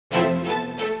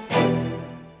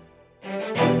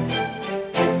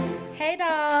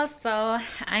y'all, so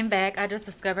I'm back. I just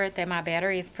discovered that my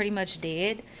battery is pretty much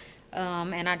dead.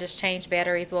 And I just changed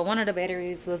batteries. Well, one of the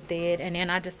batteries was dead, and then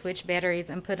I just switched batteries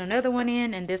and put another one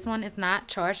in, and this one is not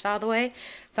charged all the way.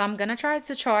 So I'm gonna try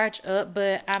to charge up,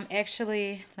 but I'm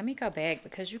actually, let me go back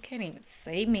because you can't even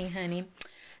see me, honey.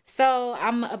 So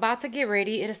I'm about to get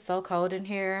ready. It is so cold in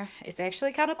here. It's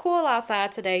actually kind of cool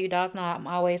outside today. You guys know I'm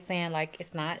always saying like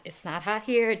it's not hot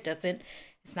here.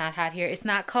 It's not hot here. It's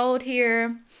not cold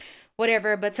here.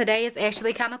 Whatever, but today is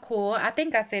actually kind of cool. I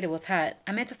think I said it was hot.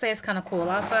 I meant to say it's kind of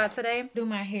cool outside today. Do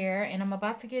my hair, and I'm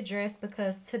about to get dressed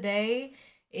because today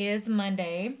is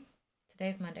Monday.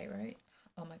 Today's Monday, right?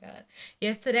 Oh my God.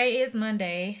 Yes, today is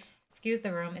Monday. Excuse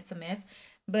the room, it's a mess.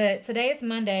 But today is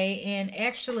Monday, and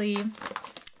actually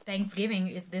Thanksgiving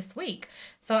is this week.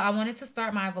 So I wanted to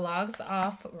start my vlogs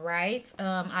off right.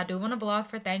 I do want to vlog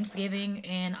for Thanksgiving,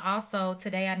 and also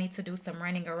today I need to do some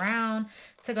running around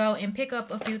to go and pick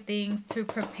up a few things to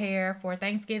prepare for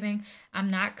Thanksgiving. I'm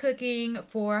not cooking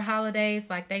for holidays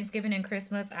like Thanksgiving and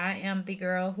Christmas. I am the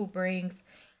girl who brings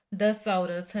the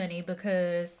sodas, honey,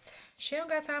 because she don't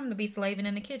got time to be slaving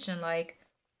in the kitchen. Like,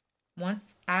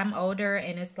 once I'm older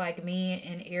and it's like me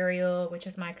and Ariel, which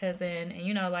is my cousin,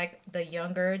 and like the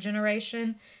younger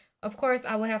generation, of course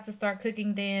I will have to start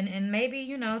cooking then. And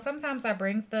maybe, sometimes I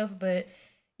bring stuff, but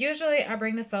usually I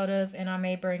bring the sodas, and I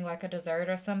may bring like a dessert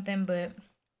or something. But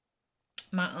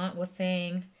my aunt was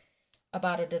saying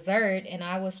about a dessert, and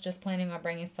I was just planning on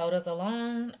bringing sodas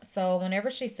along. So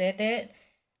whenever she said that,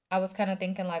 I was kind of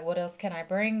thinking like, what else can I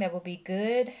bring that would be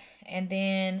good? And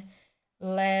then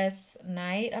last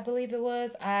night, I believe it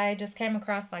was, I just came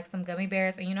across like some gummy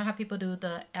bears, and you know how people do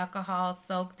the alcohol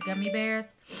soaked gummy bears?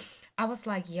 I was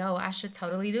like, yo, I should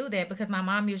totally do that because my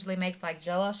mom usually makes like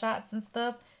jello shots and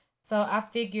stuff. So I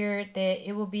figured that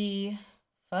it would be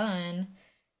fun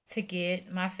to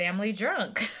get my family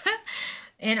drunk.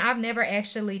 And I've never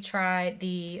actually tried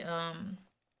the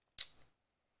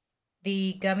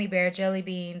the gummy bear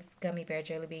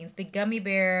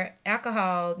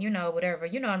alcohol, whatever,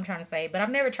 what I'm trying to say. But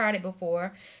I've never tried it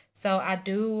before. So I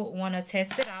do want to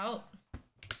test it out.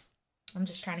 I'm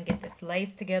just trying to get this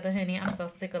lace together, honey. I'm so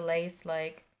sick of lace.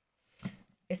 Like,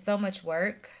 it's so much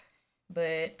work,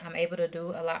 but I'm able to do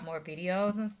a lot more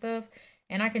videos and stuff.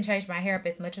 And I can change my hair up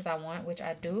as much as I want, which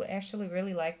I do actually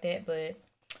really like that. But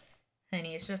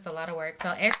honey, it's just a lot of work. So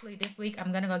actually this week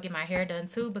I'm gonna go get my hair done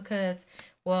too because,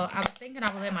 well, I was thinking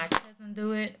I would let my cousin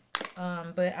do it,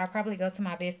 but I'll probably go to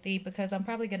my bestie because I'm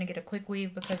probably gonna get a quick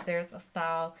weave because there's a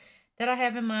style that I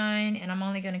have in mind, and I'm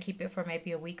only gonna keep it for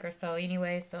maybe a week or so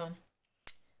anyway. So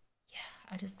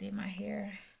yeah, I just did my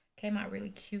hair. Came out really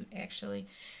cute actually.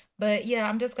 But yeah,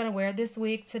 I'm just gonna wear it this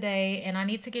week today, and I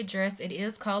need to get dressed. It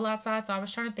is cold outside, so I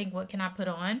was trying to think what can I put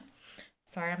on.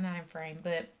 Sorry, I'm not in frame,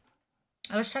 but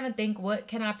I was trying to think what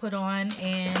can I put on,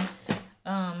 and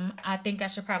I think I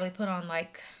should probably put on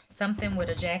like something with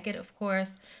a jacket, of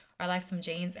course, or like some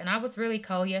jeans. And I was really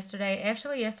cold yesterday.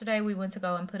 Actually, yesterday we went to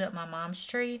go and put up my mom's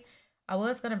tree. I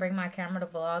was gonna bring my camera to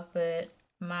vlog, but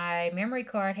my memory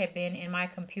card had been in my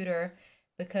computer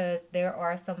because there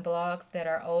are some vlogs that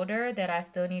are older that I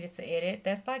still needed to edit.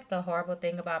 That's like the horrible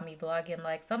thing about me vlogging.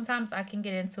 Like, sometimes I can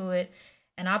get into it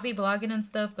and I'll be vlogging and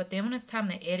stuff, but then when it's time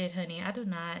to edit, honey,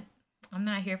 I'm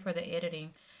not here for the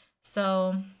editing.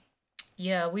 So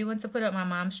yeah, we went to put up my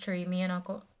mom's tree, me and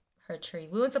uncle, her tree.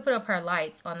 We went to put up her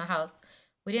lights on the house.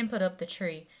 We didn't put up the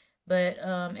tree. But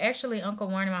actually Uncle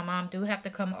Warren and my mom do have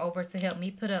to come over to help me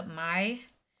put up my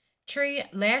tree.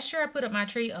 Last year I put up my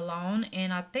tree alone,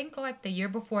 and I think like the year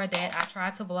before that I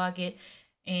tried to vlog it,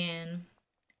 and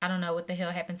I don't know what the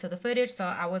hell happened to the footage, so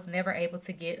I was never able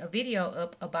to get a video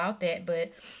up about that.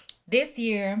 But this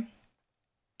year,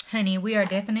 honey, we are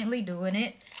definitely doing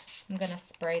it. I'm gonna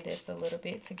spray this a little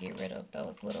bit to get rid of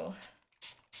those little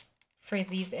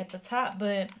frizzies at the top.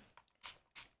 But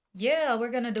yeah,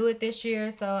 we're gonna do it this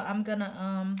year. So I'm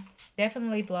gonna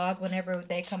definitely vlog whenever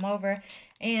they come over.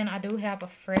 And I do have a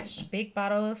fresh big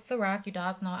bottle of Ciroc. You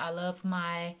guys know I love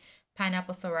my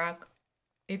pineapple Ciroc.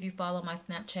 If you follow my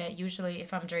Snapchat, usually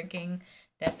if I'm drinking,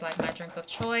 that's like my drink of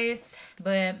choice.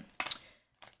 But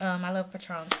I love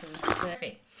Patron too.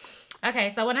 Perfect. Okay,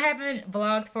 so when I haven't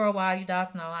vlogged for a while, you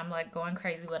guys know I'm like going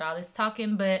crazy with all this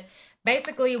talking. But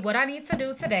basically what I need to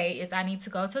do today is I need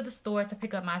to go to the store to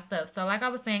pick up my stuff. So like I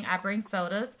was saying, I bring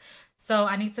sodas. So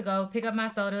I need to go pick up my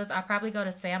sodas. I probably go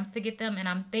to Sam's to get them. And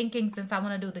I'm thinking, since I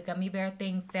want to do the gummy bear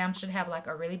thing, Sam should have like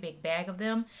a really big bag of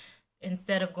them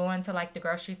instead of going to like the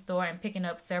grocery store and picking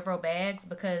up several bags,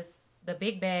 because the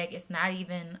big bag is not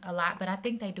even a lot. But I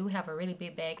think they do have a really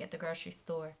big bag at the grocery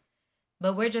store.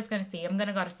 But we're just gonna see. I'm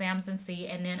gonna go to Sam's and see,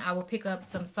 and then I will pick up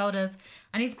some sodas.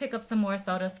 I need to pick up some more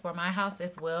sodas for my house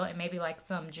as well, and maybe like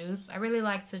some juice. I really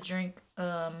like to drink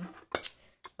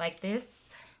like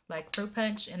this, like fruit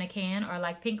punch in a can, or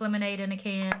like pink lemonade in a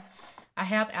can. I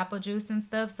have apple juice and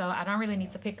stuff, so I don't really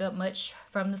need to pick up much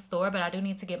from the store, but I do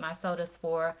need to get my sodas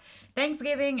for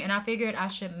Thanksgiving, and I figured I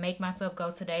should make myself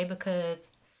go today because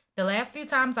the last few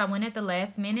times I went at the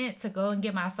last minute to go and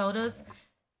get my sodas,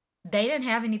 they didn't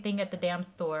have anything at the damn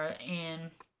store,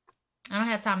 and I don't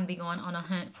have time to be going on a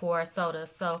hunt for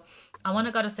sodas. So I want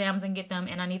to go to Sam's and get them,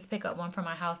 and I need to pick up one for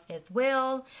my house as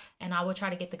well. And I will try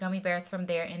to get the gummy bears from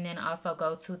there, and then also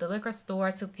go to the liquor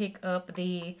store to pick up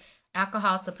the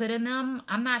alcohol to put in them.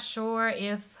 I'm not sure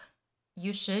if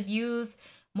you should use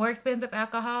more expensive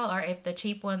alcohol or if the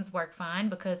cheap ones work fine,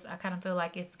 because I kind of feel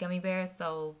like it's gummy bears,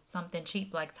 so something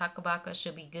cheap like taco vodka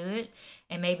should be good,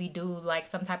 and maybe do like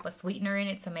some type of sweetener in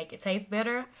it to make it taste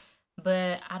better.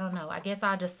 But I don't know. I guess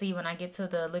I'll just see when I get to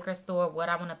the liquor store what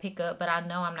I want to pick up. But I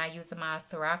know I'm not using my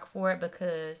Ciroc for it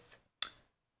because,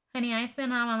 honey, I ain't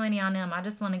spending all my money on them. I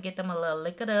just want to get them a little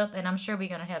liquored up, and I'm sure we're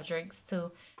gonna have drinks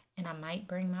too. And I might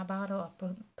bring my bottle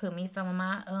or put me some of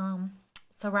my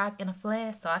Ciroc in a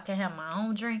flask so I can have my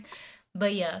own drink.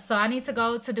 But yeah, so I need to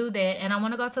go to do that, and I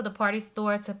want to go to the party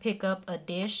store to pick up a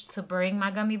dish to bring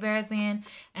my gummy bears in,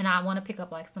 and I want to pick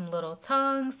up like some little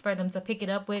tongues for them to pick it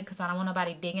up with because I don't want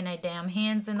nobody digging their damn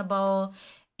hands in the bowl.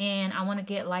 And I want to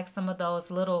get like some of those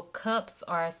little cups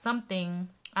or something.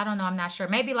 I don't know, I'm not sure.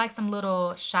 Maybe like some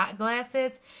little shot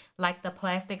glasses, like the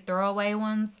plastic throwaway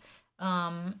ones.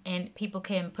 And people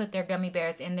can put their gummy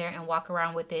bears in there and walk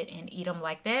around with it and eat them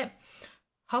like that.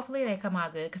 Hopefully they come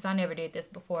out good because I never did this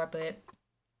before. But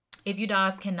if you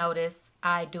guys can notice,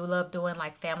 I do love doing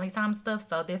like family time stuff.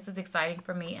 So this is exciting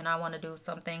for me, and I want to do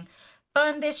something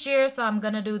fun this year. So I'm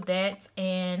going to do that.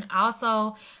 And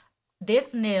also,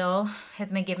 this nail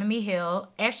has been giving me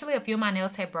hell. Actually, a few of my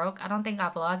nails had broke. I don't think I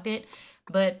vlogged it.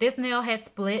 But this nail had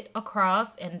split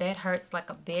across, and that hurts like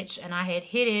a bitch. And I had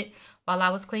hit it while I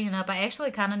was cleaning up. I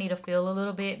actually kind of need to feel a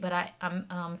little bit, but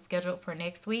I'm scheduled for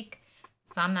next week.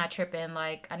 So I'm not tripping.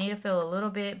 Like, I need to feel a little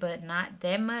bit, but not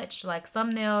that much. Like, some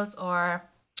nails are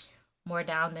more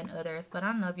down than others. But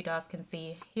I don't know if you guys can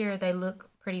see. Here, they look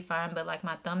pretty fine. But, like,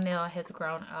 my thumbnail has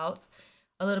grown out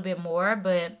a little bit more.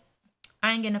 But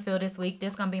I ain't getting a feel this week.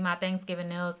 This going to be my Thanksgiving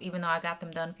nails, even though I got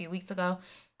them done a few weeks ago.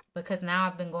 Because now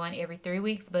I've been going every 3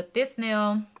 weeks. But this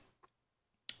nail,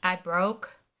 I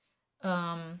broke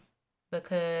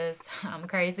because I'm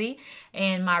crazy.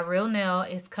 And my real nail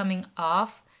is coming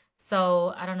off.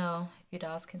 So I don't know if you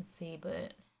guys can see,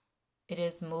 but it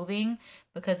is moving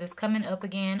because it's coming up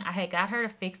again. I had got her to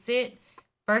fix it.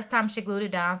 First time she glued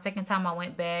it down. Second time I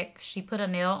went back, she put a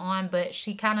nail on, but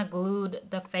she kind of glued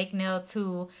the fake nail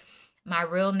to my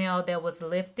real nail that was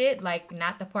lifted, like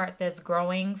not the part that's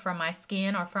growing from my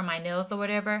skin or from my nails or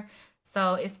whatever.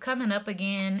 So it's coming up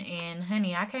again, and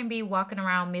honey, I can't be walking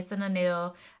around missing a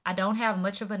nail. I don't have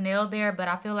much of a nail there, but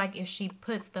I feel like if she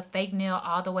puts the fake nail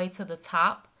all the way to the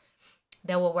top,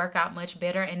 that will work out much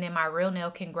better, and then my real nail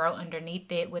can grow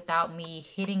underneath it without me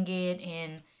hitting it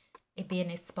and it being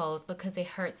exposed because it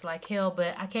hurts like hell.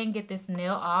 But I can't get this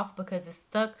nail off because it's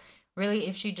stuck. Really,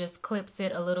 if she just clips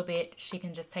it a little bit, she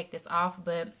can just take this off.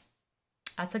 But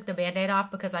I took the band-aid off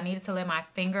because I needed to let my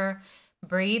finger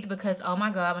breathe because, oh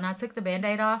my God, when I took the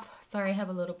band-aid off, sorry, I have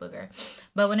a little booger.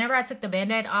 But whenever I took the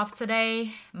band-aid off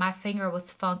today, my finger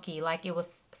was funky. Like it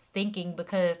was stinking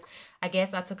because I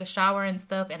guess I took a shower and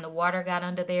stuff and the water got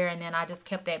under there, and then I just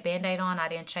kept that band-aid on. I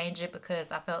didn't change it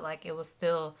because I felt like it was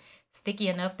still sticky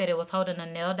enough that it was holding the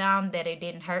nail down that it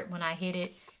didn't hurt when I hit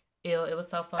it. Ew, it was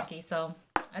so funky. So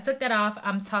I took that off.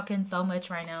 I'm talking so much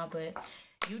right now, but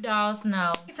you dolls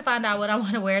know. I need to find out what I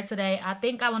want to wear today. I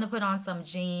think I want to put on some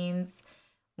jeans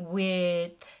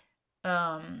with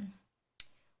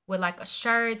like a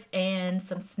shirt and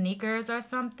some sneakers or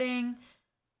something.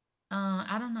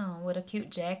 I don't know, with a cute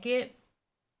jacket.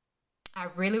 I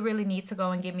really need to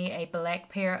go and get me a black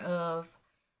pair of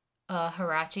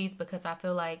huaraches because I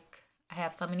feel like I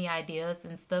have so many ideas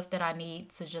and stuff that I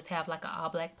need to just have like an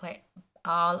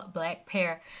all black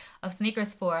pair of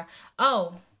sneakers for.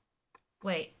 Oh,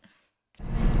 wait.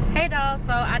 Hey dolls,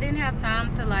 so I didn't have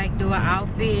time to like do an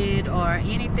outfit or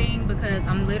anything because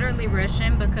I'm literally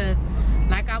rushing because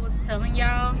like I was telling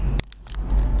y'all.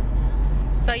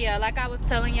 So yeah, like I was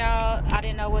telling y'all, I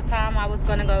didn't know what time I was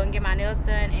gonna go and get my nails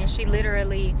done, and she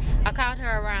literally, I called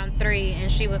her around 3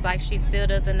 and she was like she still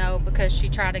doesn't know because she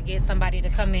tried to get somebody to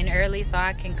come in early so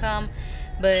I can come,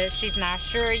 but she's not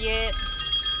sure yet.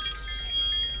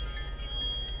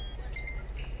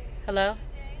 Hello?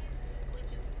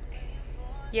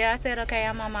 Yeah, I said, okay,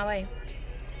 I'm on my way.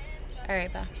 All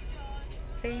right, bye.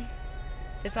 See?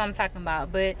 That's what I'm talking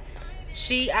about. But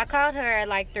I called her at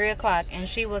like 3 o'clock, and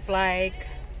she was like,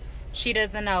 she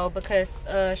doesn't know because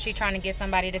she trying to get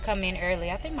somebody to come in early.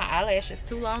 I think my eyelash is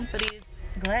too long for these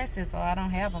glasses, so I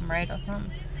don't have them right or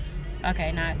something.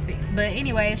 Okay, now it's fixed. But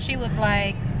anyway, she was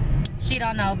like, she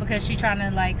don't know because she trying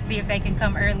to like see if they can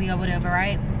come early or whatever,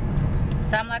 right?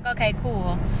 So I'm like, okay,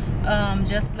 cool.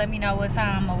 Just let me know what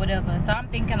time or whatever. So I'm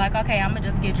thinking like, okay, I'm gonna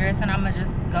just get dressed and I'm gonna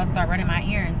just go start running my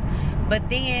errands. But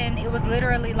then it was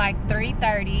literally like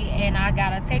 3:30 and I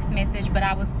got a text message, but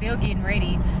I was still getting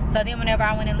ready. So then whenever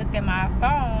I went and looked at my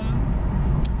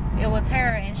phone, it was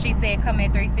her, and she said come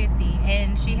at 3:50.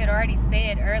 And she had already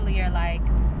said earlier, like,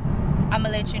 I'm gonna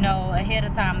let you know ahead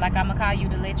of time. Like, I'm gonna call you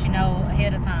to let you know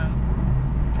ahead of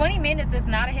time. 20 minutes is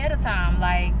not ahead of time.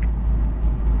 Like,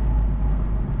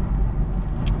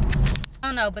 I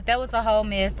don't know, but that was a whole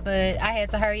mess. But I had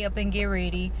to hurry up and get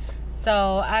ready.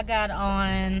 So I got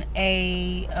on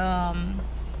a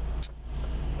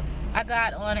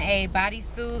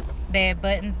bodysuit that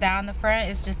buttons down the front.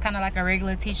 It's just kind of like a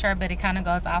regular t-shirt, but it kind of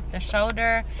goes off the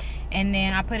shoulder. And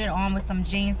then I put it on with some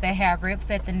jeans that have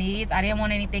rips at the knees. I didn't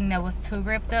want anything that was too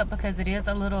ripped up because it is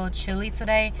a little chilly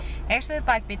today. Actually, it's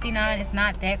like 59. It's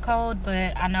not that cold,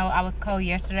 but I know I was cold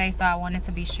yesterday, so I wanted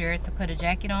to be sure to put a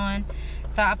jacket on.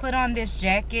 So I put on this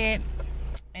jacket,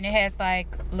 and it has like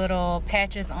little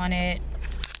patches on it,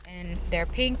 and they're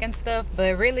pink and stuff.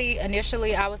 But really,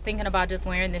 initially I was thinking about just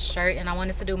wearing this shirt, and I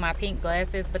wanted to do my pink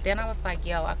glasses. But then I was like,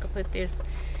 yo, I could put this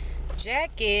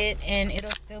jacket and it'll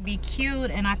still be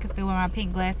cute, and I could still wear my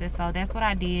pink glasses. So that's what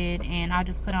I did, and I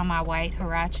just put on my white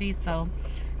huaraches. So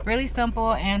really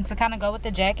simple. And to kind of go with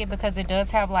the jacket, because it does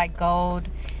have like gold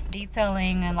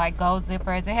detailing and like gold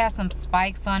zippers, it has some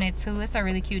spikes on it too. It's a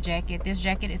really cute jacket. This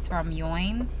jacket is from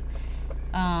Yoins.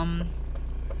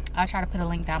 I'll try to put a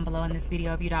link down below in this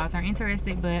video if you guys are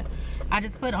interested. But I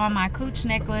just put on my Kooch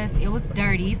necklace. It was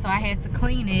dirty, so I had to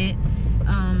clean it.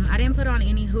 I didn't put on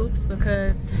any hoops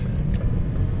because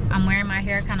I'm wearing my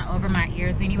hair kind of over my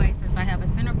ears anyway, since I have a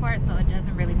center part, so it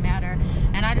doesn't really matter.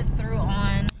 And I just threw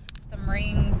on some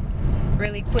rings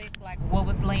really quick, like what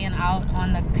was laying out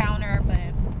on the counter. But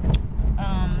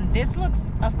this looks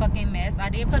a fucking mess. I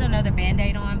did put another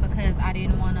band-aid on because I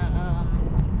didn't want to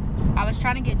I was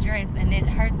trying to get dressed, and it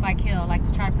hurts like hell, like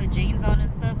to try to put jeans on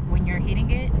and stuff when you're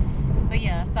hitting it. But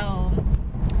yeah, so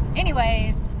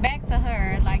anyways, back to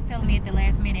her like telling me at the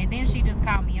last minute. Then she just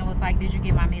called me and was like, did you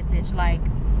get my message? Like,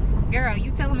 girl,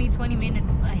 you telling me 20 minutes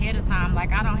ahead of time.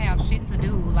 Like, I don't have shit to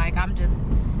do. Like, I'm just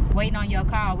waiting on your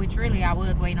call, which really I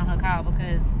was waiting on her call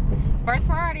because first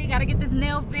priority, gotta get this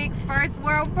nail fixed, first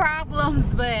world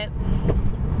problems. But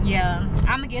yeah,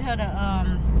 I'm gonna get her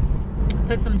to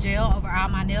put some gel over all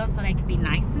my nails so they can be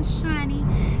nice and shiny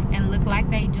and look like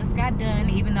they just got done,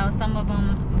 even though some of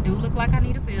them do look like I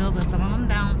need a fill, but some of them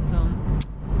don't. So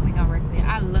we gonna work with it.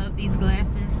 I love these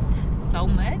glasses so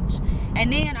much.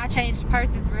 And then I changed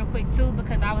purses real quick too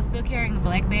because I was still carrying a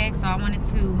black bag, so I wanted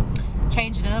to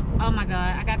change it up. Oh my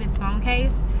god, I got this phone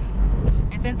case,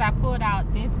 and since I pulled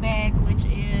out this bag, which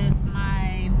is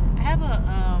I have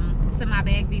a to my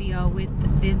bag video with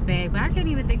this bag, but I can't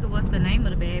even think of what's the name of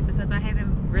the bag because I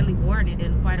haven't really worn it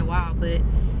in quite a while. But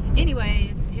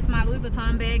anyways, it's my Louis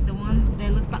Vuitton bag, the one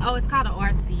that looks like, oh, it's called an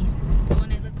Artsy, the one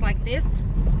that looks like this.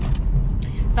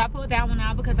 So I pulled that one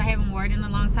out because I haven't worn it in a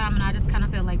long time, and I just kind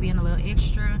of feel like being a little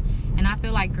extra, and I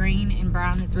feel like green and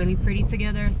brown is really pretty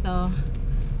together. So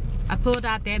I pulled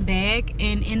out that bag,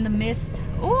 and in the midst,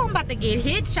 oh, I'm about to get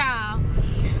hit, y'all.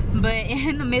 But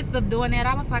in the midst of doing that,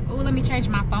 I was like, oh, let me change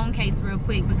my phone case real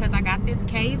quick because I got this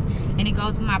case and it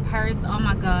goes with my purse. Oh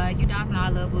my god, you guys know I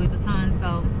love Louis Vuitton,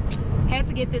 so had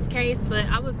to get this case. But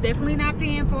I was definitely not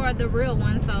paying for the real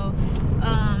one. So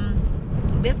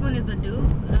this one is a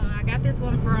dupe. I got this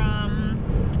one from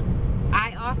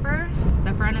iOffer.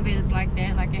 The front of it is like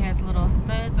that, like it has little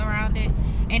studs around it,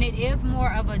 and it is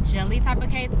more of a jelly type of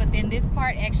case. But then this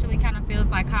part actually kind of feels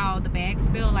like how the bags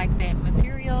feel, like that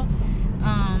material.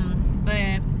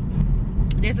 But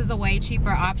this is a way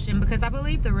cheaper option because I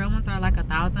believe the real ones are like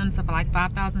 $1,000 to like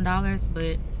 $5,000.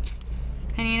 But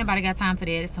honey, ain't nobody got time for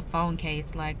that. It's a phone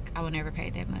case. Like, I would never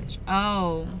pay that much.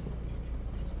 Oh,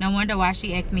 no wonder why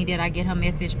she asked me did I get her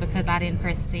message, because I didn't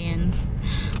press send.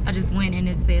 I just went and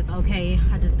it says okay.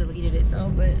 I just deleted it though.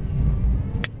 But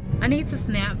I need to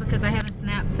snap because I haven't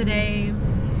snapped today.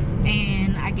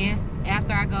 And I guess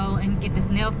after I go and get this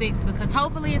nail fixed, because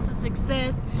hopefully it's a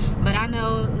success. But I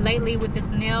know lately with this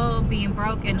nail being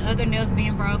broke and other nails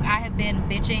being broke, I have been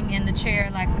bitching in the chair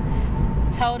like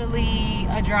totally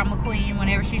a drama queen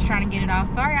whenever she's trying to get it off.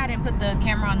 Sorry I didn't put the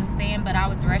camera on the stand, but I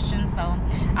was rushing, so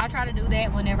I'll try to do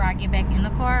that whenever I get back in the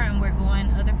car and we're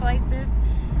going other places.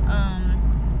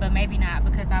 But maybe not,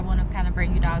 because I want to kind of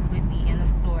bring you guys with me in the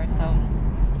store. So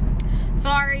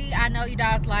sorry, I know you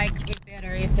guys like it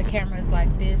better if the camera is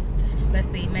like this. Let's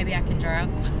see, maybe I can drive.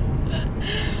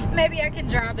 Maybe I can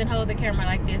drive and hold the camera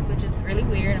like this, which is really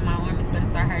weird, and my arm is going to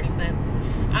start hurting. But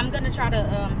I'm going to try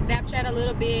to Snapchat a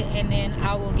little bit, and then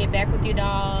I will get back with you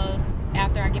dolls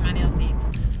after I get my nail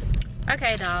fixed.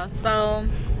 Okay, dolls, so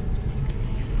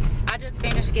I just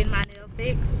finished getting my nail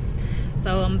fixed.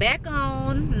 So I'm back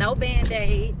on, no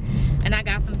band-aid, and I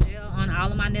got some gel on all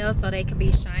of my nails so they can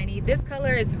be shiny. This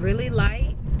color is really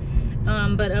light,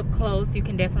 but up close you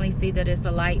can definitely see that it's a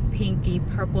light pinky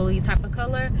purpley type of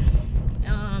color.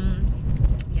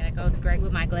 Yeah, it goes great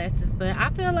with my glasses. But I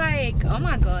feel like, oh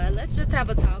my god, let's just have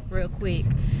a talk real quick.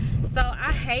 So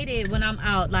I hate it when I'm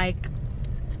out. Like,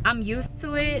 I'm used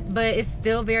to it, but it's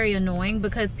still very annoying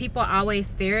because people always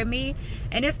stare at me,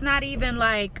 and it's not even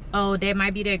like, oh, that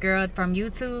might be that girl from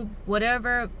YouTube,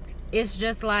 whatever. It's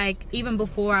just like, even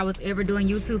before I was ever doing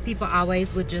YouTube, people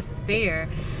always would just stare.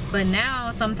 But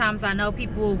now sometimes I know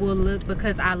people will look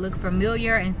because I look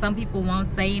familiar, and some people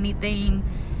won't say anything,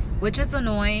 which is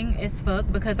annoying as fuck,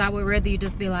 because I would rather you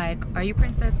just be like, are you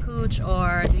Princess Kooch,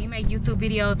 or do you make YouTube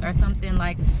videos or something.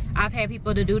 Like, I've had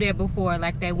people to do that before,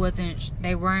 like they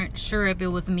weren't sure if it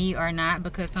was me or not,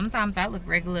 because sometimes I look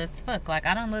regular as fuck. Like,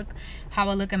 I don't look how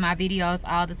I look in my videos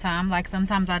all the time. Like,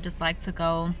 sometimes I just like to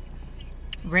go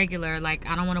regular, like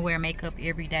I don't want to wear makeup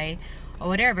every day or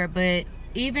whatever. But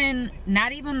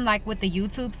not even like with the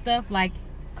YouTube stuff, like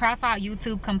cross out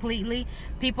YouTube completely,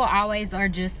 people always are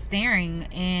just staring.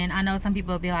 And I know some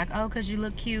people will be like, oh, because you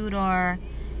look cute or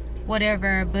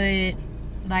whatever, but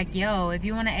like, yo, if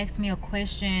you want to ask me a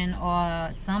question or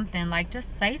something, like,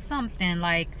 just say something.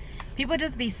 Like, people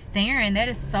just be staring. That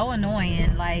is so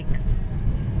annoying. Like,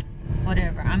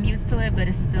 whatever, I'm used to it, but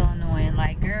it's still annoying.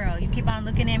 Like, girl, you keep on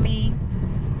looking at me,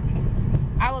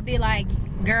 I would be like,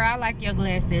 girl, I like your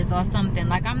glasses or something.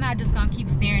 Like, I'm not just gonna keep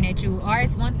staring at you. Or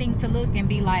it's one thing to look and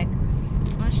be like,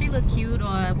 oh, she look cute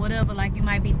or whatever, like you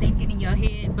might be thinking in your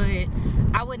head, but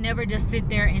I would never just sit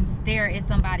there and stare at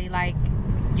somebody. Like,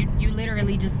 you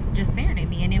literally just staring at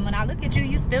me, and then when I look at you,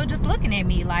 you still just looking at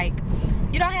me. Like,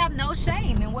 you don't have no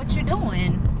shame in what you're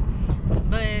doing.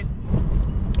 But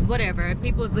whatever,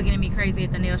 people was looking at me crazy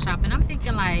at the nail shop, and I'm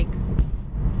thinking like,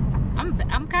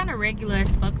 I'm kind of regular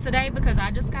as fuck today, because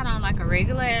I just got on like a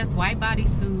regular ass white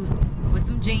bodysuit with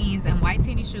some jeans and white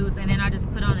tennis shoes, and then I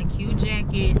just put on a cute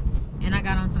jacket and I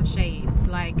got on some shades.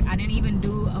 Like, I didn't even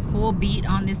do a full beat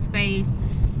on this face.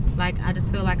 Like, I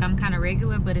just feel like I'm kind of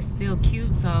regular, but it's still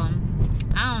cute. So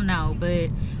I don't know, but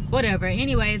whatever.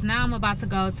 Anyways, now I'm about to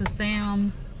go to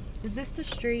Sam's. Is this the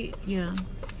street? Yeah,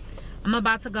 I'm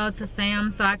about to go to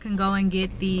Sam's so I can go and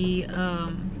get the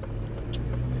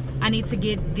I need to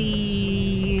get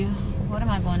the, what am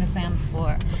I going to Sam's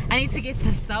for? I need to get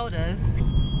the sodas.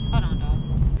 Hold on, dolls.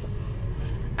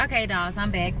 Okay, dolls, I'm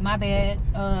back. My bad.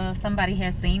 Somebody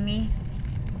has seen me,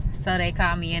 so they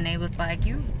called me and they was like,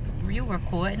 you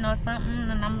recording or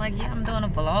something? And I'm like, yeah, I'm doing a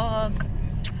vlog.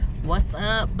 What's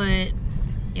up? But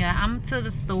yeah, I'm to the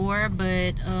store,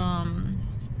 but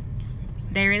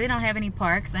they really don't have any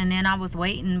parks. And then I was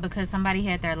waiting because somebody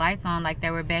had their lights on, like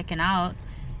they were backing out.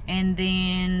 And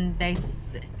then they,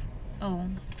 oh,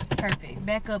 perfect,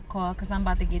 backup call, because I'm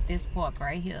about to get this pork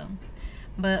right here.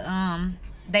 But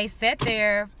they sat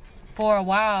there for a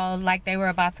while like they were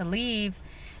about to leave,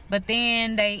 but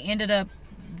then they ended up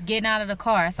getting out of the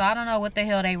car. So I don't know what the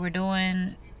hell they were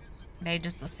doing. They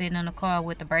just was sitting in the car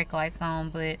with the brake lights on.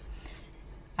 But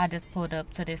I just pulled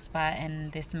up to this spot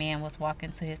and this man was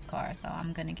walking to his car, so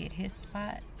I'm gonna get his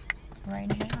spot right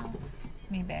now.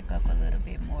 Let me back up a little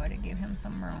bit more to give him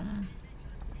some room.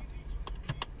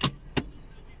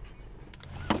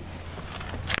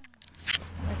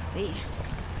 Let's see.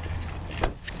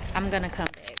 I'm gonna come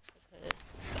back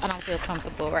because I don't feel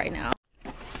comfortable right now.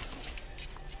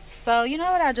 So, you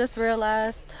know what I just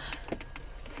realized?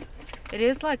 It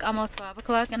is like almost 5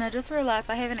 o'clock, and I just realized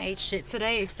I haven't ate shit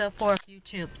today except for a few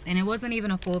chips. And it wasn't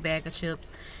even a full bag of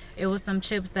chips. It was some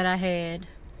chips that I had,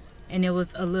 and it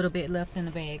was a little bit left in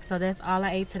the bag. So that's all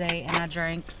I ate today, and I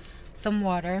drank some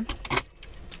water.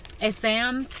 At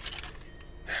Sam's,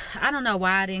 I don't know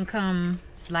why I didn't come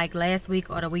like last week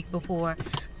or the week before,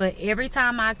 but every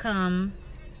time I come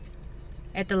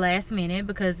at the last minute,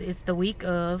 because it's the week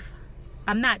of,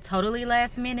 I'm not totally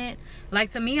last minute.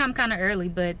 Like, to me, I'm kind of early,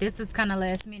 but this is kind of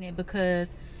last minute because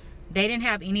they didn't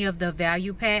have any of the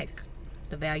value pack.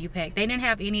 They didn't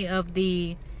have any of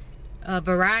the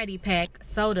variety pack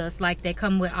sodas, like they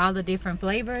come with all the different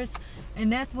flavors,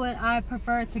 and that's what I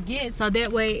prefer to get, so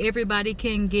that way everybody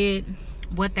can get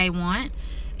what they want.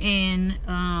 And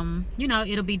you know,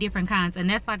 it'll be different kinds, and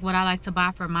that's like what I like to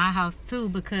buy for my house too,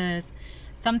 because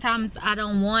sometimes I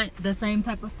don't want the same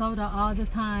type of soda all the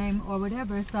time or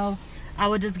whatever, so I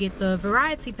would just get the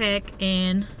variety pack.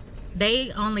 And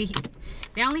they only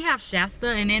have Shasta,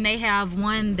 and then they have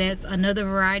one that's another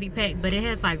variety pack, but it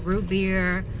has like root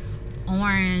beer,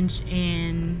 orange,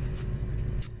 and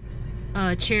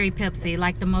cherry Pepsi,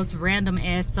 like the most random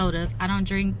ass sodas. I don't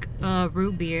drink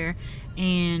root beer,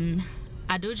 and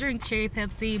I do drink cherry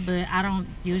Pepsi, but I don't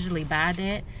usually buy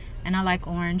that, and I like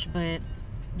orange. But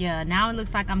yeah, now it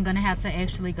looks like I'm gonna have to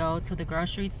actually go to the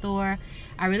grocery store.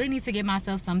 I really need to get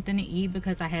myself something to eat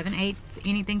because I haven't ate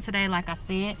anything today, like I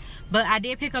said. But I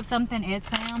did pick up something at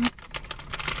Sam's.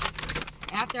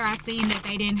 After I seen that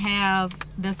they didn't have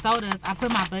the sodas, I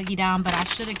put my buggy down, but I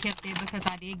should have kept it because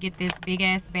I did get this big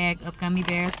ass bag of gummy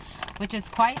bears, which is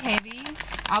quite heavy.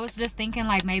 I was just thinking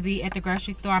like maybe at the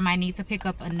grocery store I might need to pick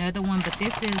up another one, but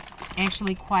this is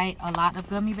actually quite a lot of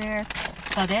gummy bears,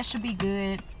 so that should be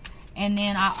good. And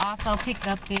then I also picked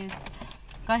up this,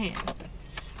 go ahead.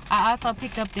 I also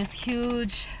picked up this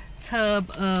huge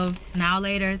tub of Now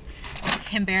Laters. I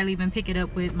can barely even pick it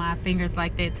up with my fingers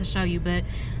like that to show you, but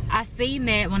I seen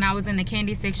that when I was in the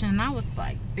candy section, and I was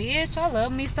like, bitch, I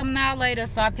love me some Now Later.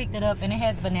 So I picked it up, and it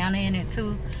has banana in it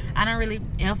too. I don't really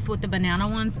F with the banana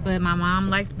ones, but my mom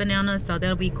likes banana, so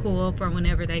that'll be cool for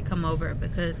whenever they come over,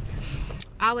 because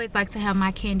I always like to have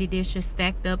my candy dishes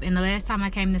stacked up. And the last time I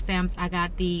came to Sam's, I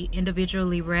got the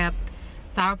individually wrapped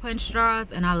Sour Punch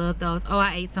straws, and I love those. Oh,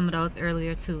 I ate some of those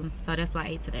earlier too, so that's why I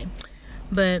ate today.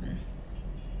 But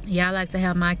yeah, I like to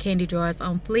have my candy drawers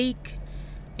on fleek.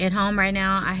 At home right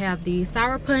now, I have the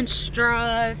Sour Punch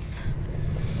straws.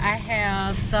 I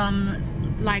have some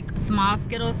like small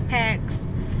Skittles packs,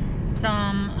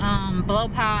 some blow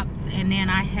pops, and then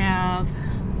I have,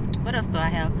 what else do I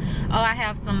have? Oh, I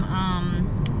have some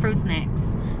fruit snacks.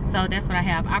 So that's what I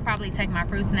have. I'll probably take my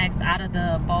fruit snacks out of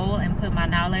the bowl and put my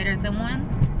Now Laters in one,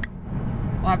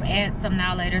 or add some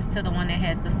Now Laters to the one that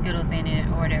has the Skittles in it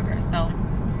or whatever. So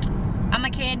I'm a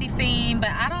candy fiend, but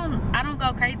I don't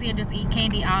go crazy and just eat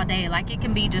candy all day. Like, it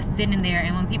can be just sitting there,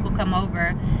 and when people come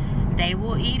over, they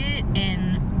will eat it.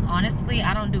 And honestly,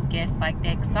 I don't do guests like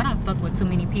that because I don't fuck with too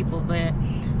many people. But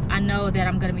I know that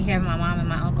I'm gonna be having my mom and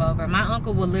my uncle over. My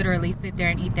uncle will literally sit there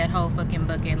and eat that whole fucking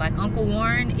bucket. Like, Uncle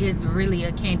Warren is really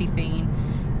a candy fiend.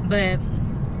 But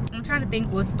I'm trying to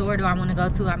think, what store do I want to go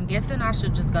to? I'm guessing I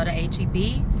should just go to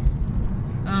H-E-B.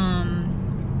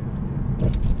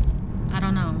 I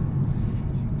don't know.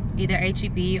 Either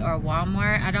H-E-B or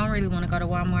Walmart. I don't really want to go to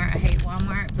Walmart. I hate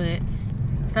Walmart, but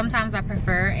sometimes I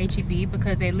prefer H-E-B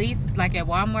because at least like at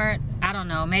Walmart, I don't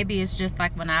know, maybe it's just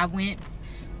like when I went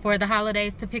for the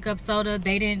holidays to pick up soda,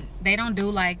 they don't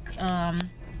do like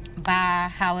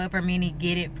buy however many,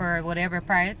 get it for whatever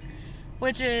price,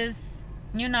 which is,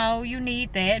 you know, you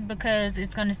need that because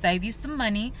it's going to save you some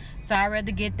money. So I'd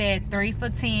rather get that 3 for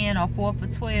 $10 or 4 for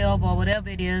 $12 or whatever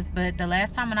it is. But the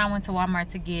last time when I went to Walmart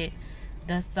to get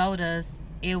the sodas,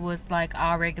 it was like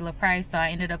all regular price, so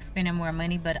I ended up spending more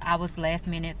money, but I was last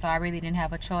minute, so I really didn't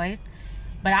have a choice.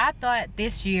 But I thought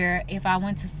this year, if I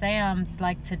went to Sam's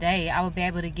like today, I would be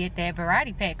able to get that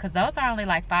variety pack, because those are only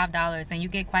like $5 and you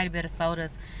get quite a bit of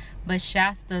sodas. But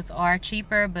Shastas are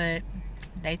cheaper, but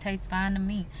they taste fine to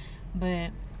me. But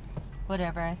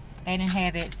whatever, they didn't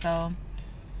have it, so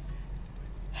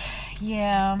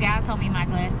yeah. Guy told me my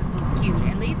glasses was cute.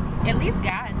 At least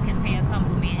guys can pay a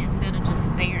compliment instead of just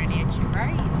staring at you,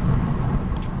 right?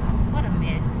 What a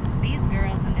mess. These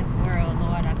girls in this world,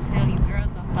 Lord, I tell you, girls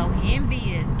are so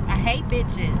envious. I hate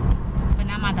bitches, but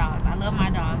not my dogs. I love my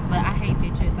dogs, but I hate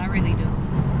bitches. I really do.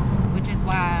 Which is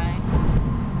why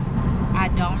I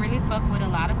don't really fuck with a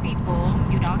lot of people.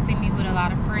 You don't see me with a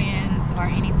lot of friends or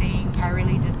anything. I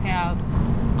really just have,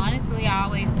 honestly, I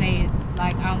always say,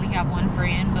 like, I only have one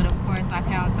friend, but of course I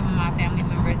count some of my family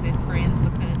members as friends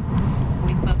because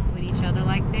we fucks with each other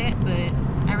like that. But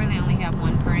I really only have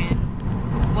one friend.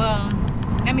 Well,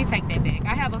 let me take that back.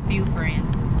 I have a few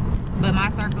friends, but my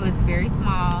circle is very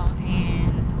small,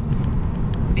 and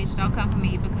bitch, don't come for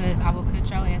me because I will cut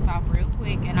your ass off real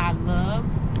quick. And I love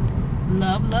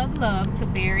to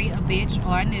bury a bitch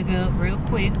or a nigga real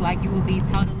quick. Like, you will be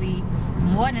totally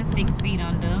more than 6 feet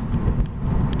under,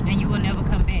 and you will never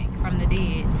come back from the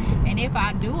dead. And if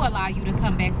I do allow you to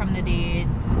come back from the dead,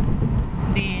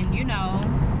 then, you know,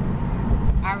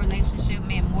 our relationship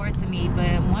meant more to me.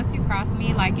 But once you cross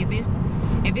me, like, if it's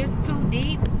too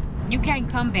deep, you can't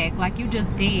come back. Like, you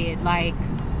just dead. Like,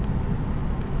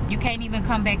 you can't even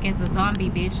come back as a zombie,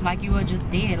 bitch. Like, you are just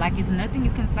dead. Like, it's nothing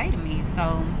you can say to me.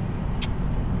 So,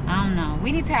 I don't know.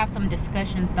 We need to have some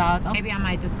discussions, dolls. Maybe I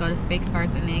might just go to Specs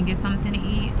first and then get something to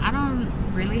eat. I don't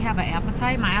really have an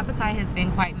appetite. My appetite has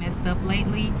been quite messed up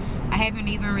lately. I haven't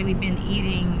even really been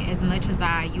eating as much as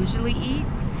I usually eat.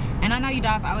 And I know you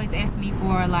dolls always ask me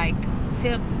for, like,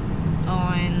 tips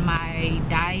on my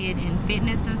diet and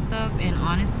fitness and stuff. And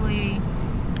honestly,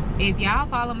 if y'all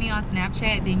follow me on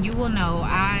Snapchat, then you will know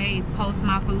I post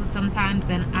my food sometimes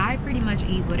and I pretty much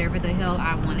eat whatever the hell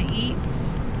I want to eat.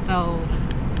 So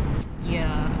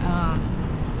yeah,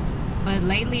 but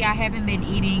lately I haven't been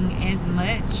eating as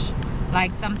much.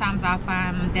 Like, sometimes I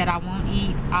find that I won't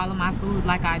eat all of my food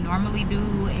like I normally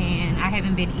do, and I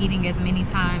haven't been eating as many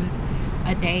times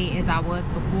a day as I was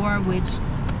before, which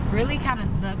really kind of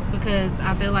sucks because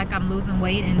I feel like I'm losing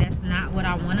weight and that's not what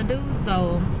I want to do.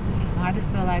 So I just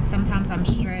feel like sometimes I'm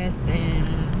stressed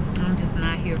and I'm just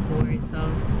not here for it. So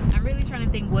I'm really trying to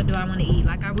think, what do I want to eat?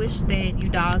 Like, I wish that you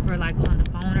dolls were like on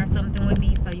the phone or something with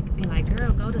me, so you could be like,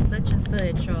 girl, go to such and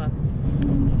such, or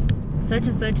such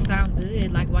and such sound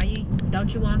good. Like, why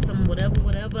don't you want some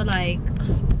whatever? Like,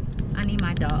 I need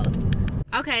my dolls.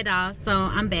 Okay, dolls, so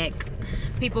I'm back.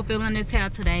 People feeling this hair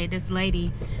today. This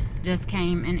lady just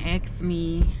came and asked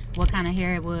me what kind of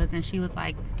hair it was, and she was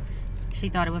like, she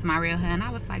thought it was my real hair, and I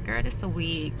was like, girl, this is a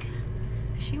wig.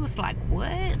 She was like,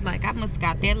 what? Like, I must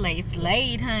got that lace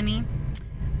laid, honey.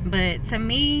 But to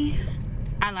me,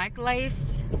 I like lace.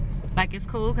 Like, it's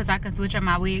cool because I can switch up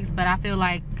my wigs, but I feel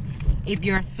like if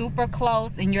you're super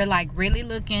close and you're like really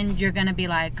looking, you're gonna be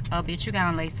like, oh bitch, you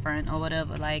got a lace front or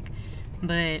whatever. Like,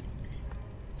 but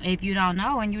if you don't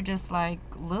know and you just like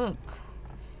look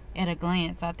at a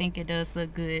glance, I think it does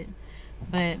look good.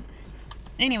 But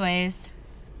anyways,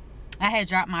 I had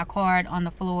dropped my card on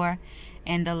the floor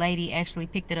and the lady actually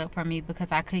picked it up for me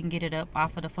because I couldn't get it up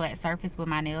off of the flat surface with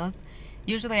my nails.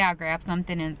 Usually I'll grab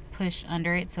something and push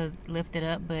under it to lift it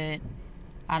up, but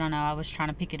I don't know, I was trying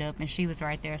to pick it up and she was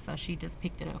right there, so she just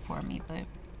picked it up for me. But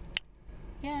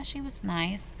yeah, she was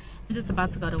nice. I'm just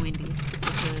about to go to Wendy's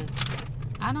because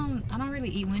I don't really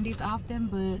eat Wendy's often,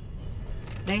 but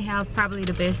they have probably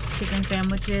the best chicken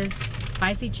sandwiches,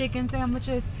 spicy chicken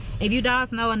sandwiches. If you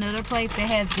dolls know another place that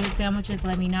has good sandwiches,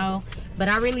 let me know. But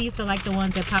I really used to like the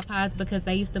ones at Popeyes because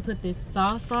they used to put this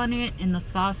sauce on it and the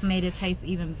sauce made it taste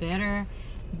even better.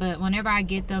 But whenever I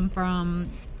get them from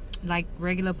like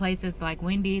regular places like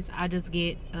Wendy's, I just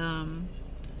get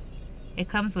it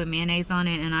comes with mayonnaise on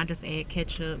it and I just add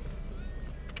ketchup.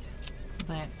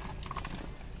 But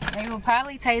they will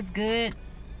probably taste good.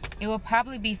 It will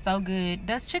probably be so good.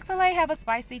 Does Chick-fil-A have a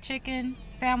spicy chicken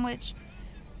sandwich?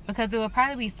 Because it would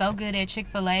probably be so good at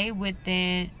Chick-fil-A with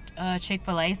the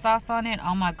Chick-fil-A sauce on it.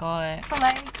 Oh my god.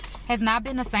 Chick-fil-A has not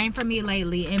been the same for me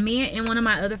lately. And me and one of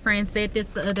my other friends said this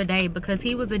the other day because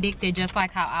he was addicted just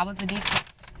like how I was addicted.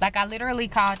 Like, I literally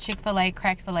called Chick-fil-A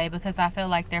Crack-fil-A because I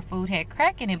felt like their food had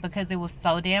crack in it because it was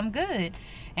so damn good.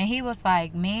 And he was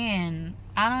like, man,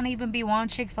 I don't even be wanting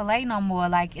Chick-fil-A no more.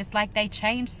 Like, it's like they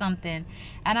changed something.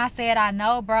 And I said, I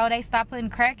know, bro. They stopped putting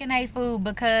crack in their food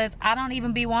because I don't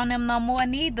even be wanting them no more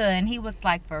neither. And he was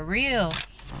like, for real.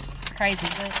 It's crazy.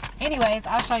 But anyways,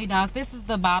 I'll show you guys. This is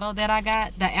the bottle that I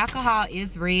got. The alcohol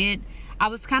is red. I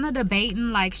was kind of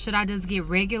debating, like, should I just get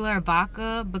regular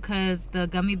vodka because the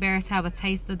gummy bears have a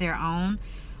taste of their own.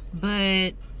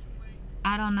 But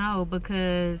I don't know,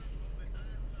 because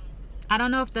I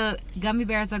don't know if the gummy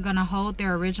bears are going to hold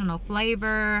their original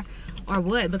flavor or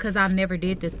what, because I've never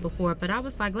did this before. But I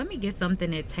was like, let me get something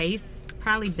that tastes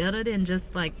probably better than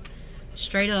just like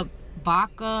straight up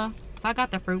vodka. So I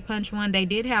got the fruit punch one. They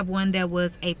did have one that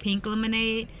was a pink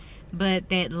lemonade, but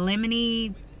that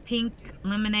lemony pink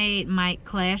lemonade might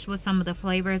clash with some of the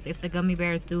flavors if the gummy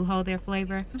bears do hold their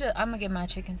flavor. I'm gonna get my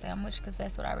chicken sandwich because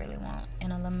that's what I really want,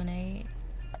 and a lemonade.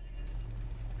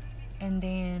 And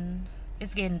then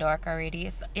it's getting dark already.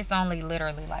 It's only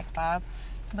literally like 5.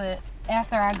 But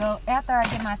after I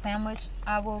get my sandwich,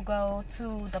 I will go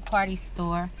to the party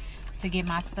store to get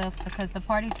my stuff because the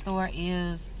party store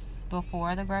is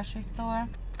before the grocery store.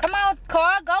 Come on,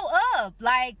 car, go up.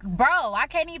 Like, bro, I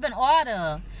can't even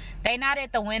order. They not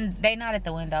at the window. They not at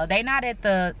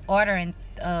the ordering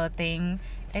thing.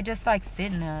 They just like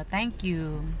sitting there. Thank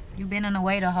you. You've been in the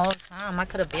way the whole time. I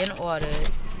could have been ordered.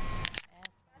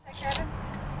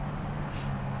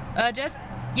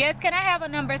 Yes, can I have a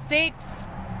number 6?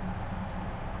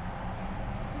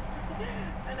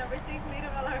 A number 6,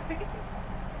 medium or large?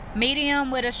 Medium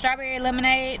with a strawberry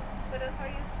lemonade. What else for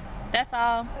you? That's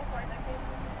all.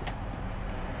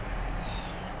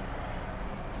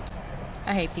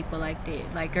 I hate people like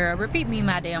that. Like, girl, repeat me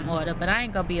my damn order, but I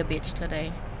ain't gonna be a bitch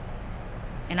today.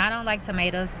 And I don't like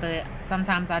tomatoes, but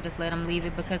sometimes I just let them leave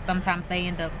it because sometimes they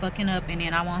end up fucking up and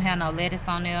then I won't have no lettuce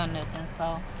on there or nothing.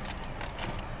 So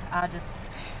I'll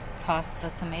just toss the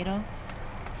tomato.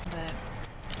 But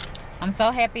I'm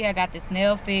so happy I got this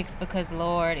nail fixed because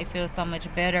Lord, it feels so much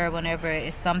better whenever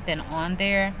it's something on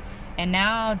there. And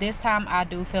now this time I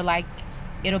do feel like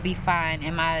it'll be fine.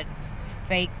 And my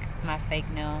fake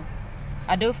nail,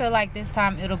 I do feel like this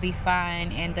time it'll be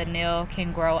fine and the nail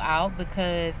can grow out,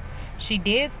 because she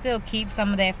did still keep some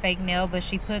of that fake nail, but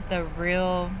she put the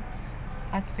real,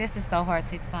 this is so hard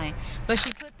to explain, but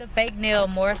she put the fake nail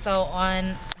more so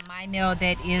on my nail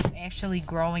that is actually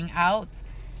growing out.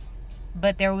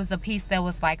 But there was a piece that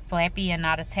was like flappy and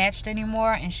not attached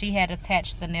anymore, and she had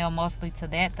attached the nail mostly to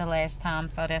that the last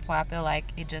time, so that's why I feel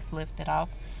like it just lifted off.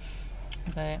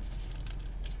 But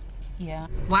yeah,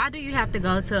 why do you have to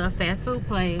go to a fast food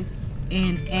place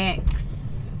and ask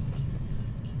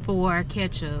for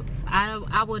ketchup?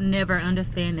 I would never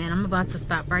understand that. I'm about to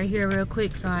stop right here real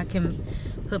quick so I can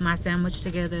put my sandwich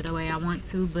together the way I want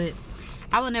to, but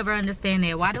I will never understand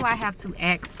that. Why do I have to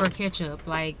ask for ketchup?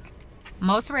 Like,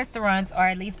 most restaurants, or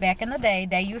at least back in the day,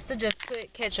 they used to just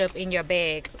put ketchup in your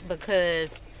bag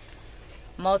because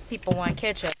most people want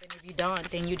ketchup, and if you don't,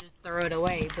 then you just throw it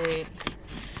away. But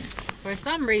for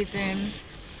some reason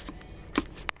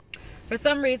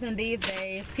these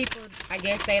days, people, I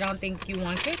guess they don't think you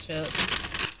want ketchup.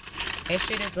 That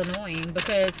shit is annoying,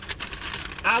 because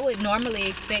I would normally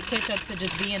expect ketchup to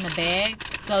just be in the bag.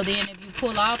 So then if you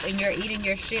pull off and you're eating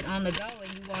your shit on the go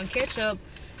and you want ketchup,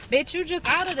 bitch, you just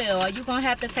out of there, or you gonna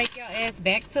have to take your ass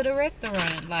back to the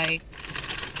restaurant. Like,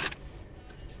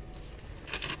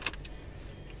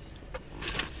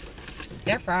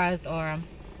 their fries are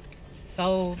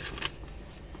so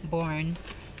boring.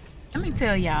 Let me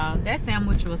tell y'all, that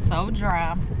sandwich was so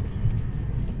dry,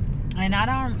 and I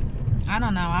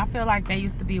don't know, I feel like they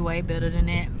used to be way better than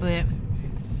that, but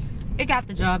it got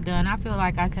the job done. I feel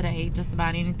like I could have ate just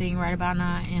about anything right about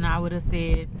now, and I would have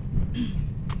said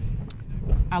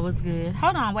I was good.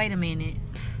 Hold on, wait a minute.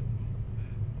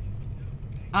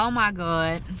 Oh my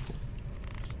God.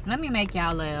 Let me make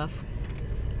y'all laugh.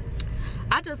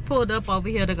 I just pulled up over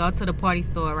here to go to the party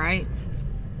store, right?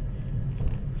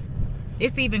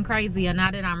 It's even crazier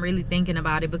now that I'm really thinking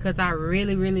about it, because I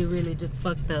really just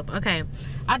fucked up. Okay,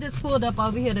 I just pulled up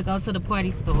over here to go to the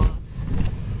party store.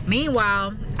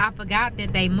 Meanwhile, I forgot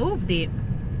that they moved it.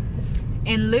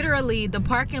 And literally the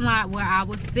parking lot where I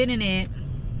was sitting at,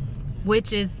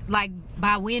 which is like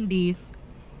by Wendy's,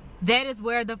 that is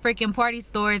where the freaking party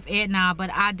store is at now.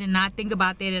 But I did not think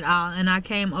about that at all, and I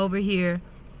came over here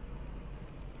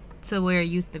to where it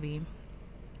used to be.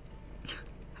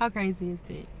 How crazy is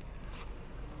that?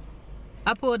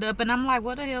 I pulled up and I'm like,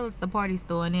 what the hell is the party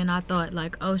store? And then I thought,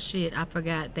 like, oh shit, I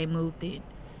forgot they moved it.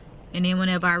 And then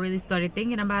whenever I really started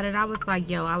thinking about it, I was like,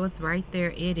 yo, I was right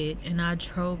there at it, and I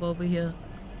drove over here.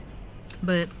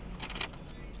 But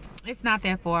it's not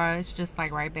that far. It's just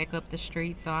like right back up the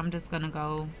street. So I'm just gonna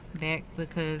go back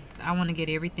because I want to get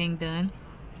everything done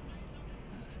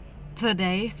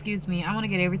today. Excuse me. I want to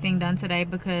get everything done today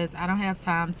because I don't have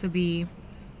time to be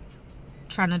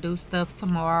trying to do stuff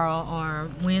tomorrow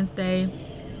or Wednesday.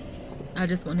 I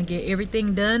just want to get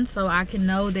everything done so I can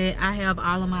know that I have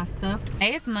all of my stuff.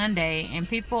 Today is Monday and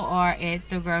people are at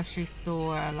the grocery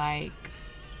store. Like,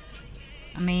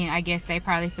 I mean, I guess they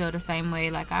probably feel the same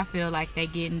way. Like, I feel like they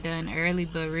getting done early,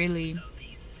 but really,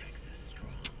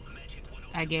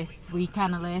 I guess we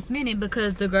kind of last minute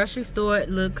because the grocery store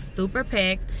looks super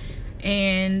packed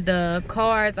and the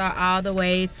cars are all the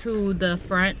way to the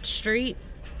front street.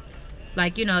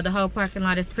 Like, you know, the whole parking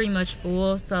lot is pretty much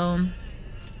full. So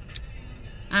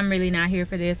I'm really not here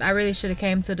for this. I really should have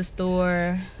came to the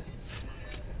store.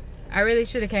 I really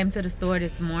should have came to the store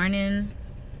this morning,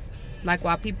 like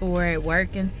while people were at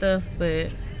work and stuff, but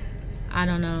I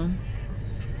don't know.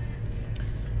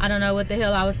 I don't know what the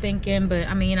hell I was thinking, but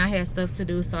I mean, I had stuff to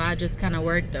do, so I just kind of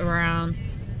worked around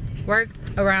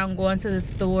going to the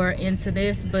store into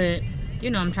this. But you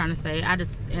know what I'm trying to say, I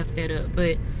just effed it up.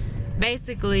 But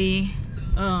basically,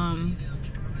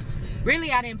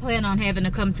 really, I didn't plan on having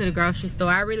to come to the grocery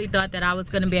store. I really thought that I was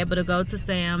gonna be able to go to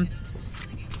Sam's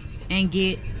and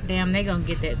get, damn, they gonna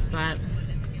get that spot.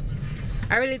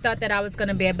 I really thought that I was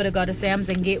gonna be able to go to Sam's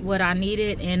and get what I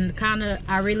needed, and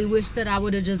I really wish that I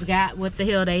would have just got what the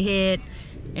hell they had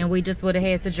and we just would have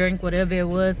had to drink whatever it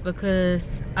was, because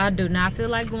I do not feel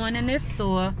like going in this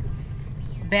store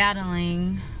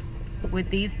battling with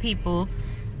these people.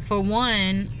 For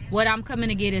one, what I'm coming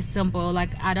to get is simple. Like,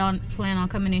 I don't plan on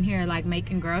coming in here like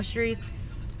making groceries,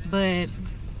 but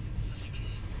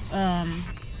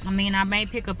I mean, I may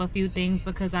pick up a few things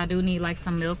because I do need like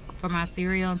some milk for my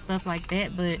cereal and stuff like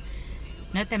that, but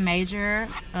nothing major.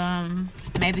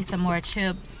 Maybe some more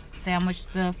chips, sandwich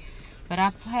stuff. But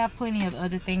I have plenty of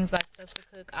other things like stuff to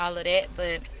cook, all of that.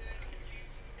 But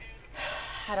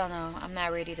I don't know. I'm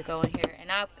not ready to go in here.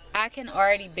 And I can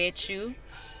already bet you.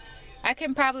 I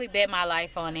can probably bet my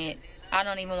life on it. I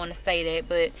don't even want to say that,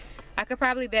 but I could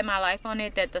probably bet my life on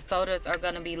it that the sodas are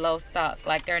going to be low stock.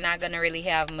 Like, they're not going to really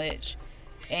have much.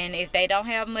 And if they don't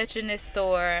have much in this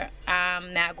store,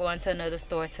 I'm not going to another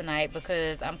store tonight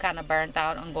because I'm kind of burnt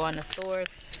out on going to stores.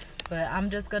 But I'm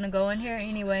just going to go in here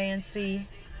anyway and see.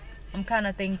 I'm kind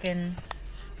of thinking,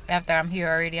 after I'm here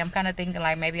already, I'm kind of thinking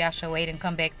like maybe I should wait and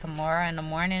come back tomorrow in the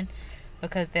morning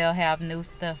because they'll have new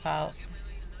stuff out.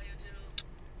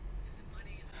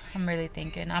 I'm really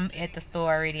thinking. I'm at the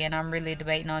store already and I'm really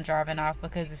debating on driving off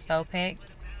because it's so packed.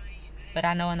 But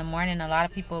I know in the morning a lot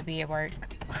of people will be at work.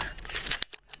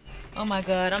 Oh my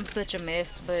god, I'm such a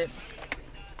mess, but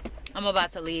I'm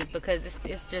about to leave because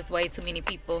it's just way too many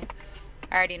people.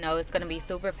 I already know it's going to be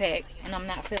super packed and I'm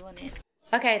not feeling it.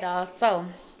 Okay, dolls, so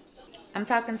I'm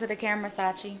talking to the camera,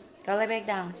 Sachi. Go lay back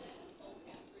down.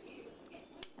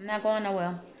 I'm not going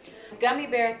nowhere. This gummy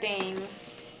bear thing,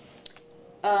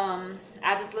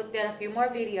 I just looked at a few more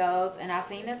videos and I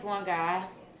seen this one guy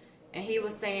and he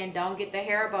was saying don't get the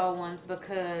Haribo ones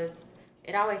because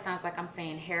it always sounds like I'm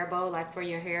saying Haribo, like for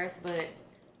your hairs, but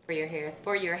for your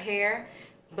hair.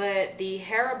 But the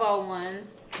Haribo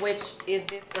ones, which is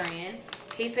this brand,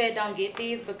 he said don't get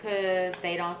these because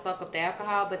they don't soak up the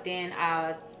alcohol. But then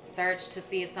I searched to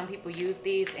see if some people use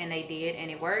these and they did and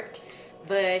it worked.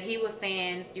 But he was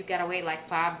saying you gotta wait like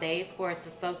 5 days for it to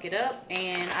soak it up.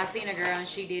 And I seen a girl and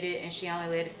she did it and she only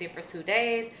let it sit for 2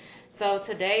 days. So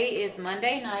today is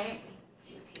Monday night.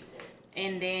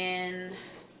 And then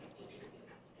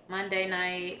Monday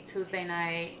night, Tuesday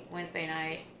night, Wednesday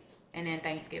night, and then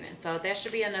Thanksgiving. So that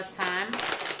should be enough time.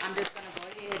 I'm just gonna go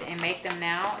ahead and make them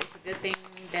now. It's a good thing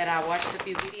that I watched a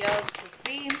few videos to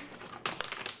see.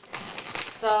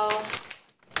 So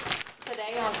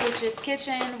today on Kooch's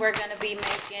Kitchen, we're gonna be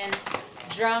making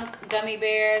drunk gummy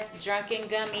bears, drunken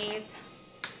gummies.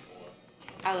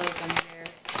 I love gummy bears.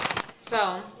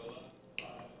 So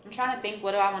I'm trying to think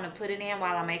what do I want to put it in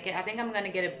while I make it. I think I'm gonna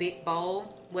get a big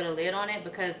bowl with a lid on it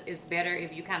because it's better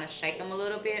if you kind of shake them a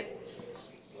little bit.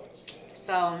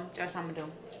 So that's what I'm gonna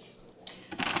do.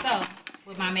 So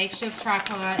with my makeshift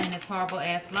tripod and this horrible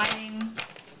ass lighting,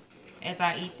 as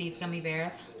I eat these gummy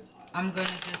bears, I'm gonna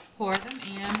just pour them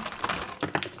in.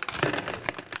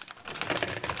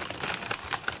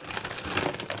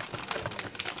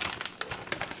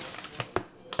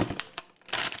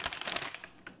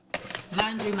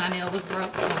 Mind you, my nail was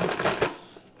broke, so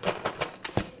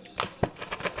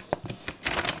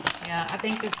yeah, I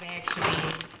think this bag should be.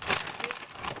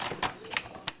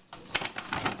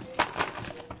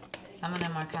 Some of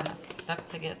them are kind of stuck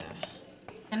together.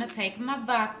 I'm gonna take my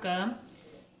vodka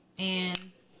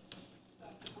and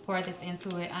pour this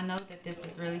into it. I know that this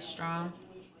is really strong.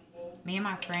 Me and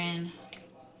my friend,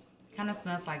 kind of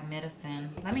smells like medicine.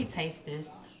 Let me taste this.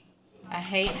 I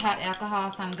hate hot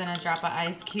alcohol, so I'm gonna drop an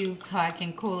ice cube so I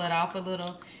can cool it off a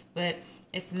little. But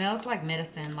it smells like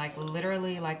medicine, like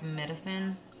literally like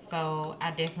medicine. So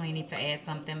I definitely need to add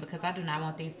something because I do not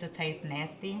want these to taste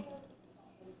nasty.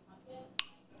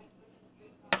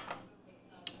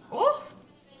 Oh,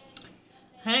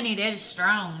 honey, that is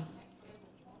strong.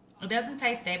 It doesn't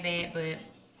taste that bad, but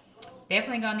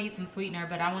definitely gonna need some sweetener.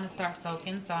 But I want to start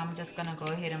soaking, so I'm just gonna go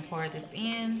ahead and pour this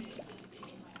in.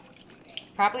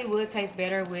 Probably would taste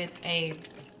better with a,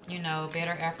 you know,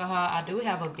 better alcohol. I do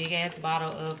have a big ass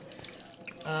bottle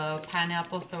of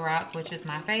pineapple Ciroc, which is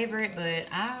my favorite, but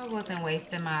I wasn't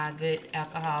wasting my good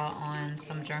alcohol on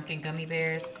some drunken gummy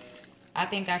bears. I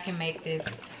think I can make this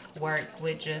work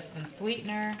with just some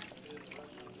sweetener.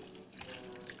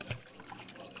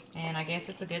 And I guess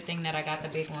it's a good thing that I got the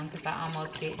big one because I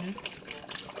almost didn't.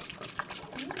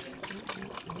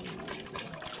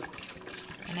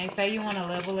 And they say you want to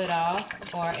level it off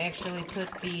or actually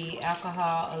put the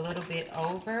alcohol a little bit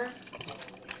over.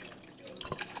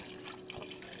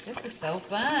 This is so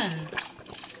fun.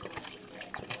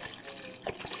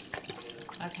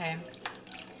 Okay.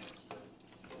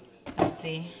 Let's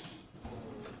see.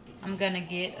 I'm going to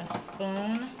get a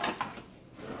spoon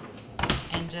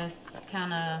and just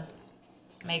kind of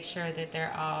make sure that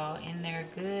they're all in there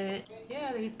good.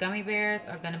 Yeah, these gummy bears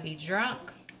are going to be drunk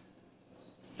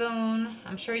soon.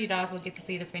 I'm sure you guys will get to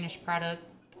see the finished product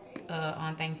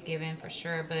on Thanksgiving for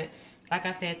sure. But like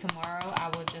I said, tomorrow I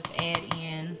will just add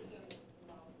in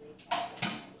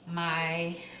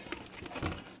my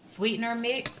sweetener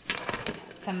mix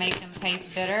to make them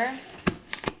taste better.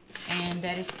 And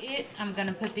that is it. I'm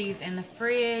gonna put these in the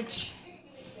fridge.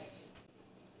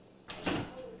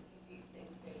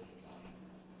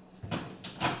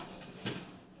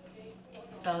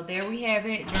 So there we have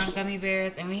it, drunk gummy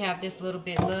bears, and we have this little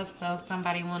bit left. So if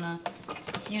somebody wanna,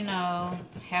 you know,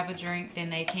 have a drink, then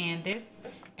they can. This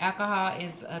alcohol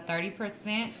is a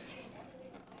 30%.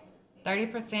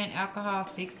 30% alcohol,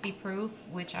 60 proof,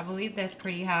 which I believe that's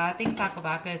pretty high. I think Taco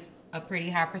Vodka is a pretty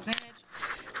high percentage.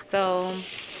 So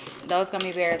those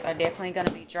gummy bears are definitely going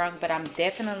to be drunk, but I'm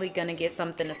definitely going to get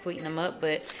something to sweeten them up.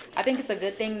 But I think it's a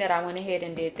good thing that I went ahead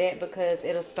and did that, because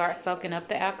it'll start soaking up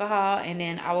the alcohol, and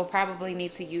then I will probably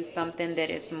need to use something that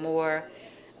is more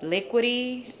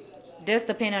liquidy, just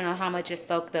depending on how much it's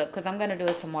soaked up, because I'm going to do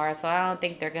it tomorrow, so I don't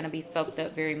think they're going to be soaked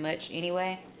up very much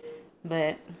anyway.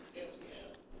 But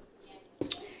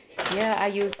yeah, I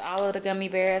used all of the gummy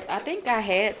bears. I think I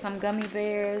had some gummy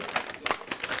bears.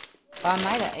 Oh, I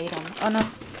might have ate them. Oh, no.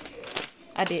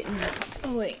 I didn't.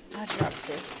 Oh, wait. I dropped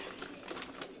this.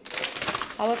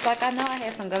 I was like, I know I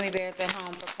had some gummy bears at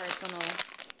home for personal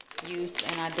use,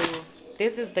 and I do.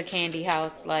 This is the candy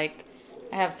house. Like,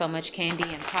 I have so much candy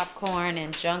and popcorn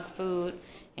and junk food.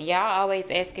 And y'all always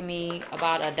asking me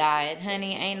about a diet.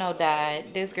 Honey, ain't no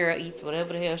diet. This girl eats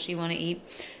whatever the hell she want to eat.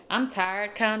 I'm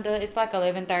tired, kinda. It's like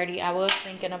 11:30. I was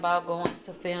thinking about going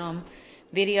to film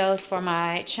videos for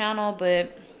my channel,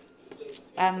 but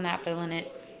I'm not feeling it.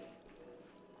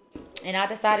 And I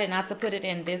decided not to put it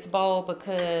in this bowl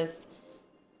because,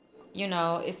 you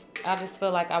know, I just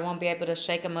feel like I won't be able to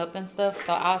shake them up and stuff.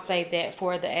 So I'll save that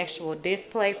for the actual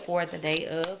display for the day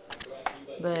of.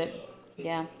 But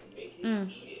yeah.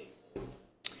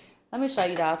 Let me show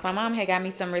you guys. My mom had got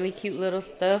me some really cute little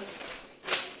stuff.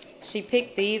 She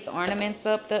picked these ornaments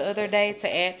up the other day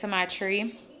to add to my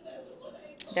tree.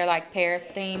 They're like Paris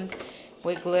themed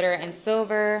with glitter and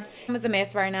silver. It's a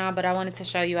mess right now, but I wanted to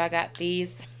show you I got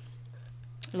these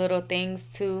little things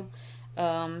too.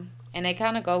 And they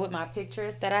kind of go with my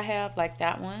pictures that I have, like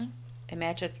that one. It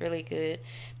matches really good.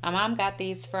 My mom got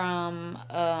these from,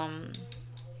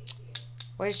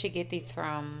 where did she get these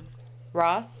from?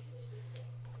 Ross.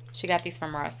 She got these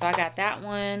from Ross. So I got that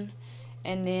one.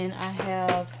 And then I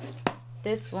have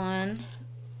this one.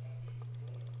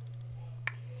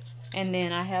 And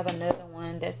then I have another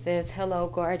one that says Hello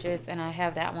Gorgeous. And I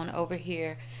have that one over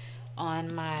here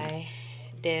on my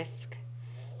desk.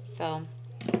 So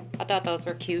I thought those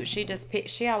were cute.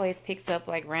 She always picks up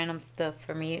like random stuff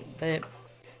for me. But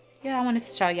yeah, I wanted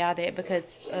to show y'all that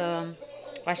because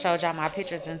I showed y'all my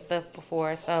pictures and stuff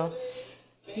before. So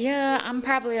yeah, I'm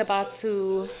probably about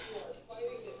to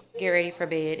get ready for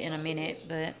bed in a minute,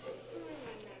 but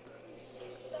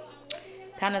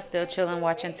kind of still chilling,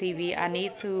 watching TV. I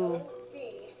need to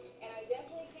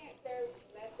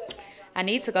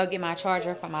go get my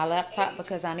charger for my laptop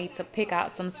because I need to pick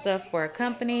out some stuff for a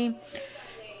company.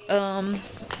 And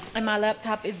my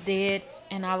laptop is dead,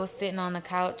 and I was sitting on the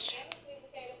couch.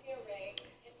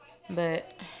 But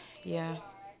yeah,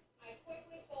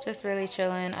 just really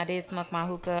chilling. I did smoke my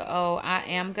hookah. Oh, I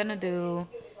am gonna do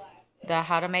the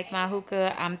how to make my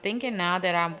hookah. I'm thinking now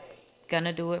that I'm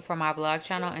gonna do it for my vlog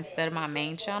channel instead of my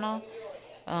main channel.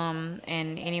 And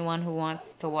anyone who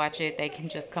wants to watch it, they can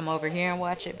just come over here and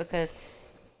watch it, because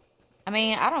I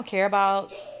mean, I don't care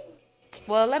about,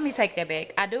 well, let me take that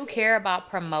back. I do care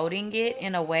about promoting it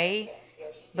in a way,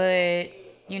 but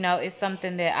you know, it's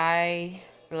something that I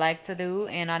like to do,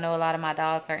 and I know a lot of my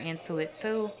dolls are into it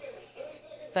too.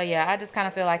 So yeah, I just kind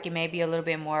of feel like it may be a little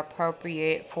bit more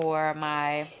appropriate for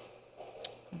my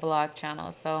vlog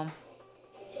channel. So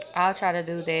I'll try to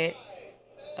do that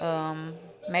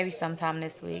maybe sometime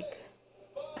this week.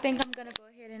 I think I'm gonna go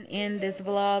ahead and end this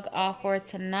vlog off for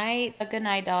tonight. Good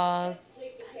night, dolls.